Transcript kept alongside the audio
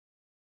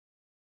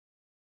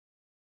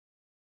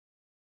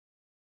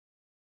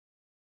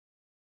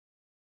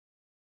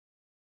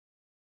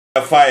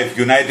5,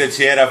 United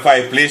Sierra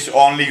 5, please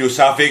only use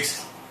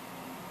suffix.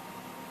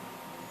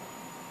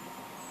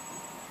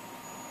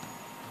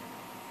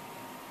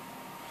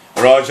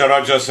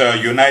 Roger, sir.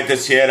 United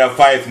Sierra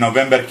 5,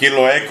 November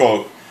Kilo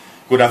Echo.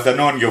 Good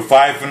afternoon, you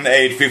 5 and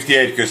 8,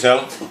 58,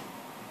 QSL.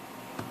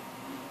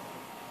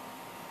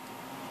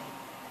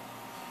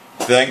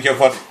 Thank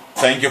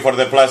you for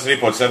the plus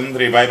report,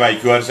 73, bye-bye,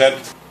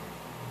 QRZ.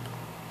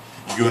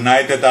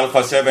 United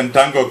Alpha 7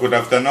 Tango, good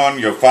afternoon,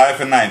 you 5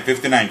 and 9,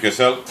 59,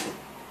 QSL.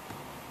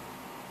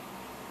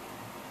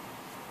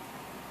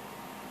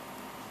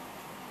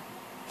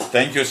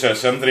 Thank you, sir,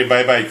 73,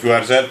 bye-bye,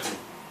 QRZ.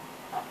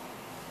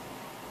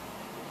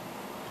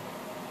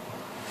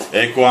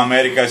 Echo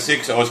America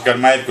 6, Oscar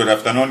Mike, good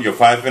afternoon, you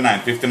 5 and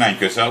 9, 59,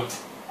 QSL.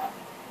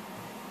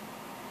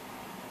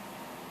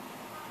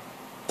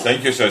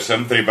 Thank you, sir,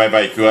 73,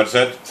 bye-bye,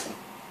 QRZ.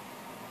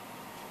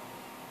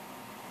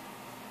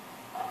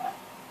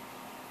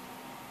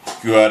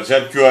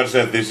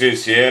 QRZ, this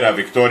is Sierra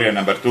Victoria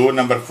number 2,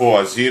 number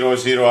 4,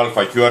 00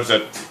 Alpha,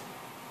 QRZ.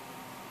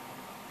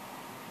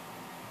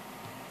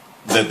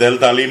 The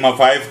Delta Lima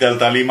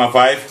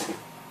 5.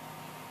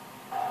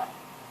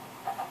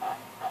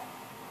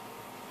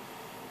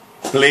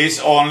 Please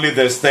only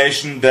the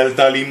station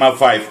Delta Lima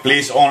 5.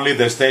 Please only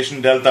the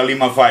station Delta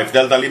Lima 5.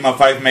 Delta Lima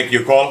 5, make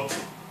you call.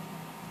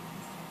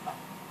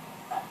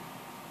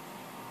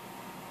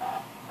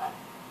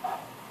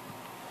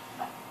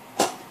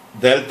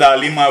 Delta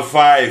Lima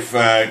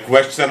 5,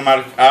 question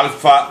mark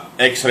Alpha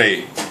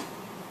X-ray.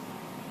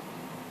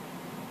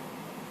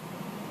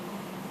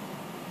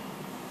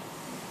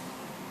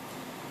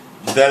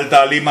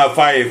 Delta Lima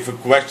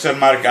 5, question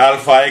mark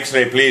Alpha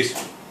X-ray, please.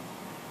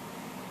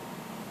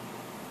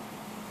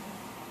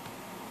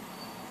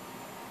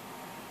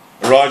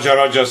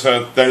 Roger,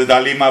 sir. Delta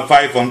Lima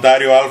 5,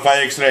 Ontario Alpha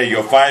X-ray.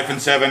 You're 5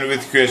 and 7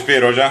 with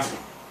QSP, Roger.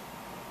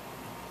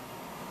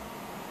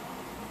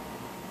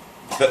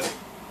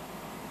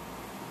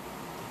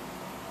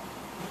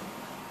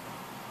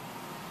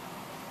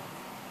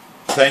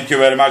 Thank you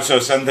very much, sir.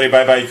 Sentry,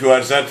 bye-bye,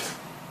 QRZ.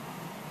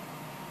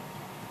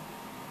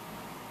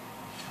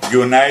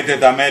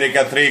 United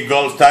America 3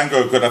 Golf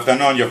Tango, good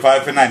afternoon. You're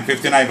 5 and 9,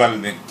 59,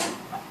 Valentin.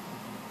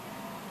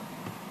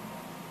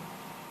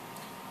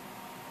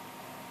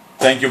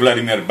 Thank you,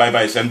 Vladimir.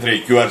 Bye-bye,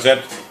 Sentry.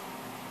 QRZ.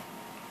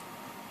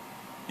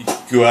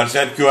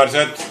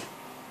 QRZ.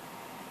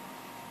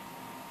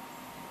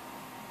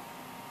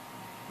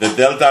 The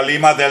Delta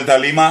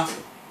Lima.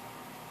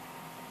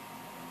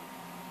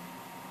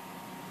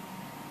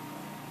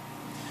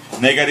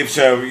 Negative,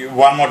 sir.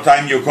 One more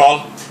time you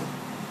call.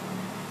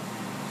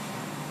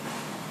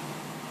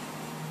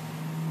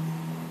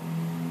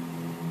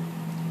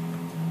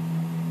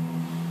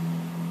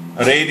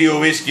 Radio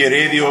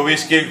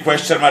Whiskey,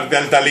 question mark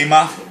Delta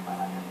Lima.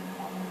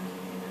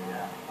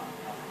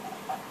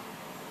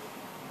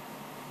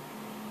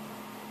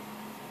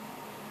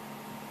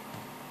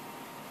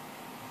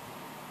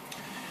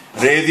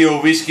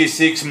 Radio Whiskey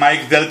 6,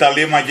 Mike Delta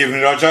Lima, give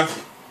me Roger.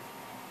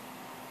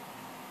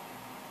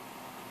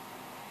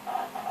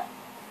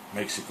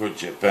 Mexico,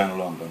 Japan,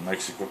 London,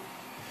 Mexico.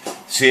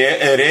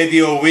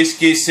 Radio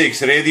Whiskey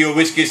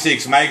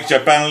 6, Mike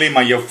Japan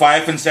Lima, you're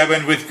 5 and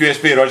 7 with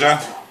QSP, Roger.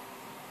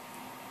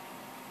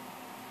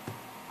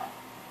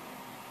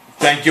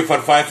 Thank you for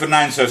 5 and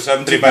 9, sir.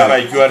 73,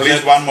 bye-bye.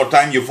 QRZ, one more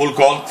time, you full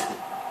call.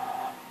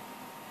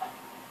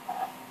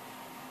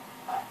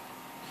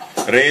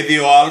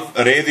 Radio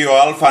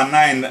Alpha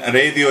 9,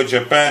 Radio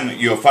Japan,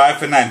 you're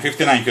 5 and 9,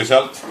 59,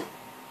 QSL.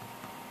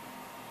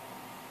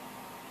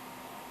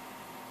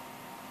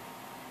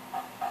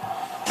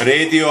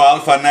 Radio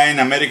Alpha 9,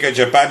 America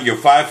Japan, you're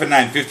 5 and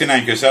 9,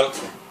 59, QSL.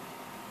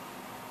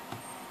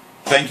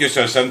 Thank you,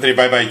 sir. 73,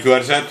 bye-bye,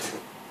 QRZ.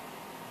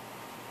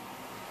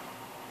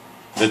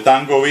 The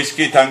Tango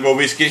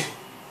Whiskey.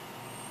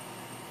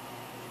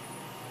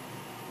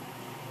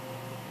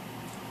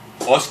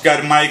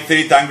 Oscar Mike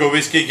 3, Tango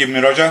Whiskey, give me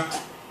Roger.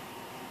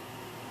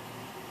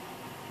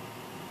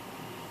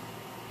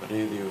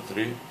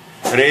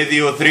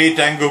 Radio 3,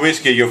 Tango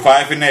Whiskey, you're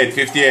 5 and 8,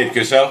 58,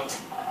 QSL.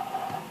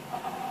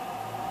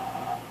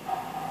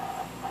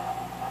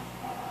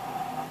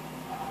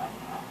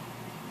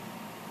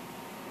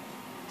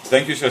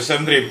 Thank you, sir.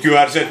 73,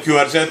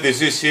 QRZ,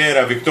 this is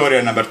Sierra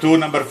Victoria number 2,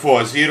 number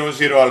 4,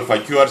 00 Alpha,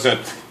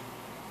 QRZ.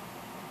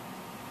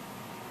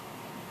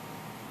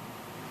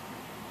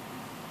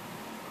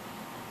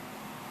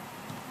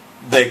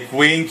 The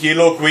Queen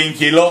Kilo.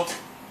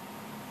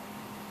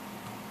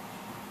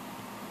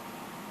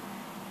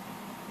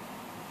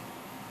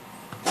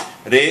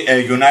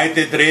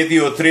 United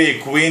Radio 3,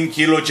 Queen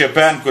Kilo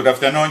Japan, good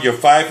afternoon, you're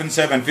 5 and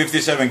 7,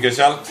 57,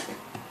 QSL.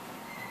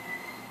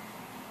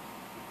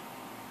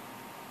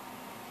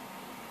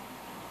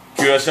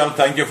 QSL,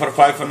 thank you for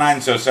 5 and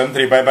 9, sir.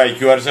 73, bye-bye,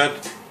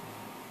 QRZ.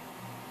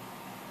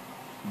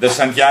 The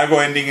Santiago,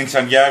 ending in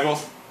Santiago.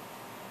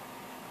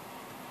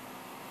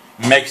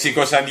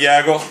 Mexico,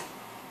 Santiago.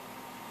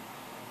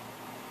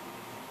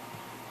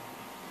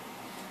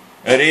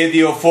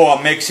 Radio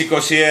 4, Mexico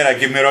Sierra,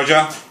 give me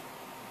Roger.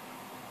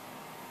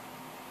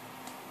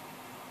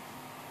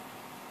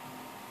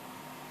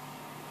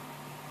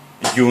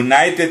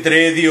 United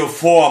Radio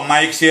 4,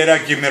 Mike Sierra,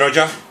 give me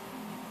Roger.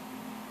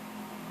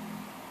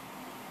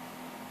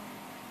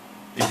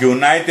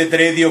 United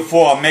Radio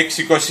 4,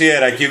 Mexico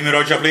Sierra, give me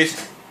Roger,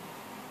 please.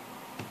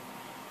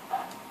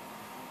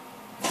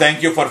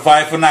 Thank you for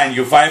 5 and 9,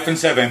 you 5 and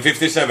 7,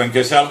 57,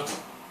 QSL.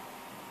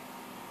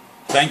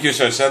 Thank you,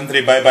 sir,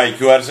 73, bye-bye,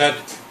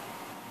 QRZ.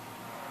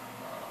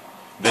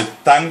 The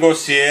Tango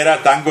Sierra,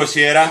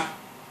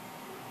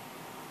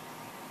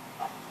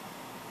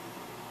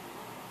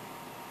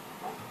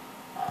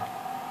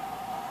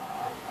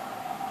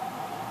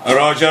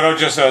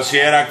 Roger, sir,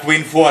 Sierra,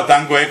 Queen 4,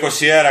 Tango Echo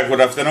Sierra,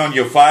 good afternoon,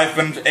 you 5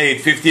 and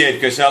 8,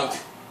 58, QSL.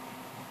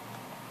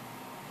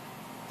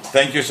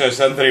 Thank you, sir,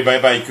 73,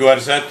 bye-bye,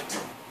 QRZ.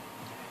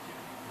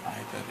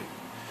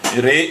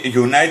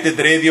 United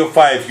Radio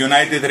 5,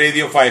 United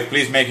Radio 5,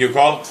 please make your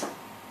call.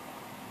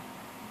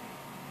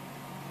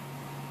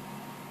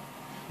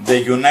 The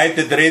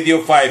United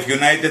Radio 5,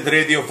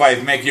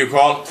 make your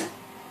call.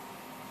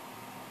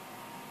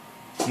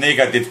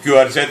 Negative,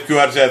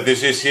 QRZ,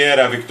 this is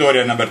Sierra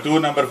Victoria, number 2,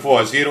 number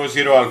 4,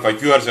 00 Alpha,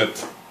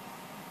 QRZ.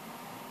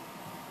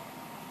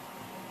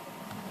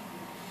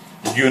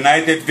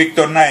 United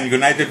Victor 9,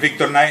 United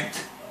Victor 9.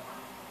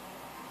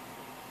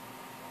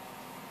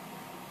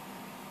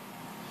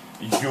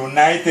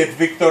 United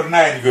Victor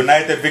 9,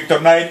 United Victor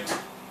 9.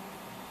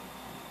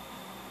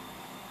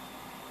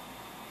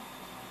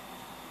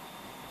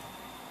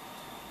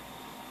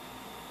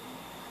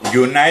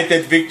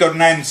 United Victor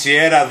 9,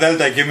 Sierra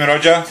Delta, give me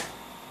Roger.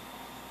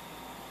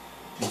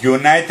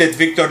 United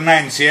Victor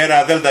 9,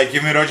 Sierra Delta,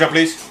 give me Roger,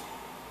 please.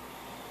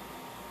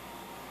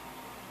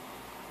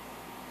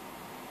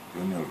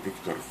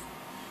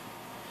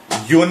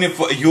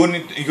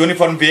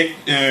 Uniform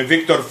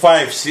Victor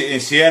 5,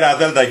 Sierra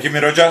Delta, give me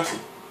Roger.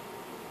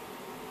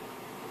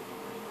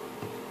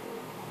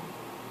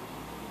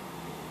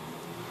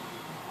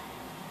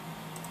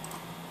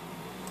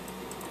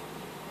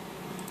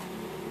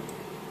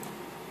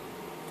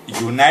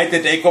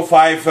 United Echo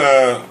 5,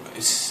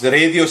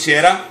 Radio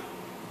Sierra.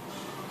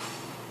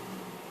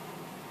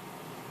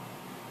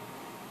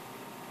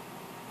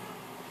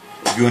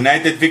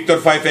 United Victor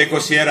 5 Echo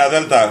Sierra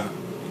Delta.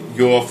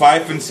 You're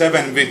 5 and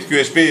 7 with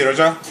QSP,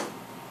 Roger.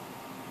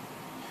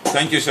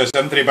 Thank you, sir.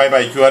 73,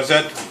 bye-bye,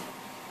 QRZ.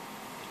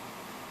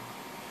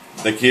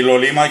 The Kilo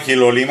Lima.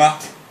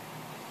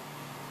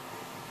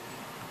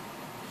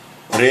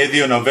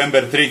 Radio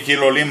November 3,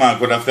 Kilo Lima.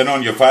 Good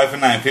afternoon. You're 5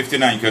 and 9,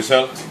 59,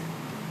 QSL.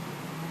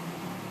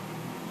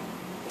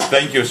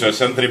 Thank you, sir.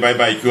 73,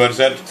 bye-bye,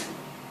 QRZ.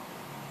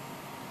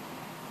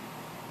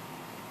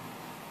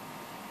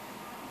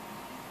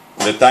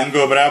 The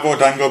Tango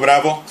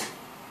Bravo.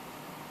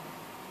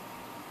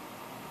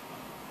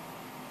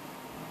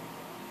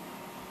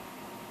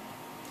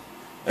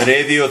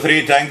 Radio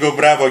 3, Tango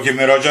Bravo, give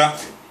me Roger.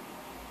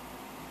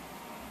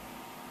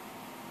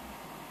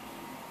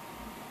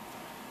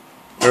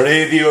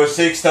 Radio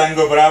 6,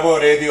 Tango Bravo,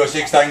 Radio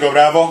 6, Tango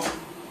Bravo.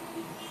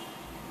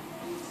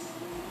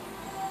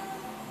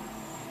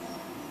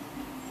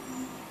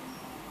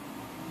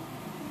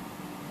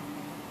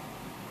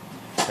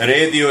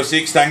 Radio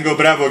 6, Tango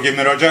Bravo, give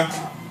me Roger.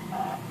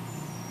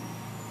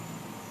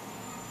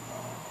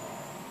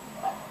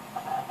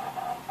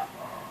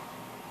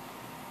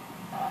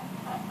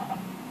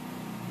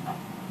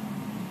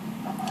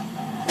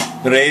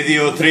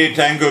 Radio 3,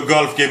 Tango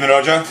Golf, give me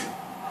Roger.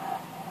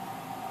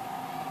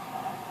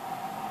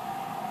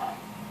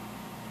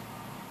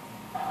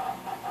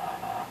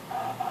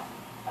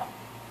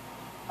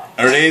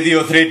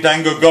 Radio 3,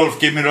 Tango Golf,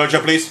 give me Roger,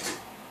 please.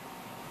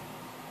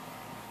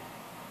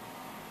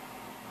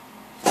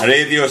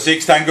 Radio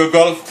 6, Tango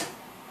Golf.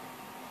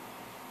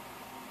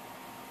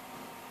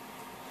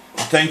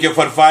 Thank you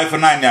for 5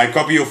 and 9. I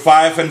copy you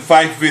 5 and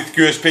 5 with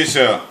QSP,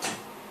 sir.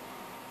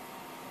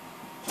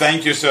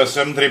 Thank you, sir.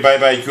 73,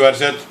 bye-bye,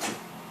 QRZ.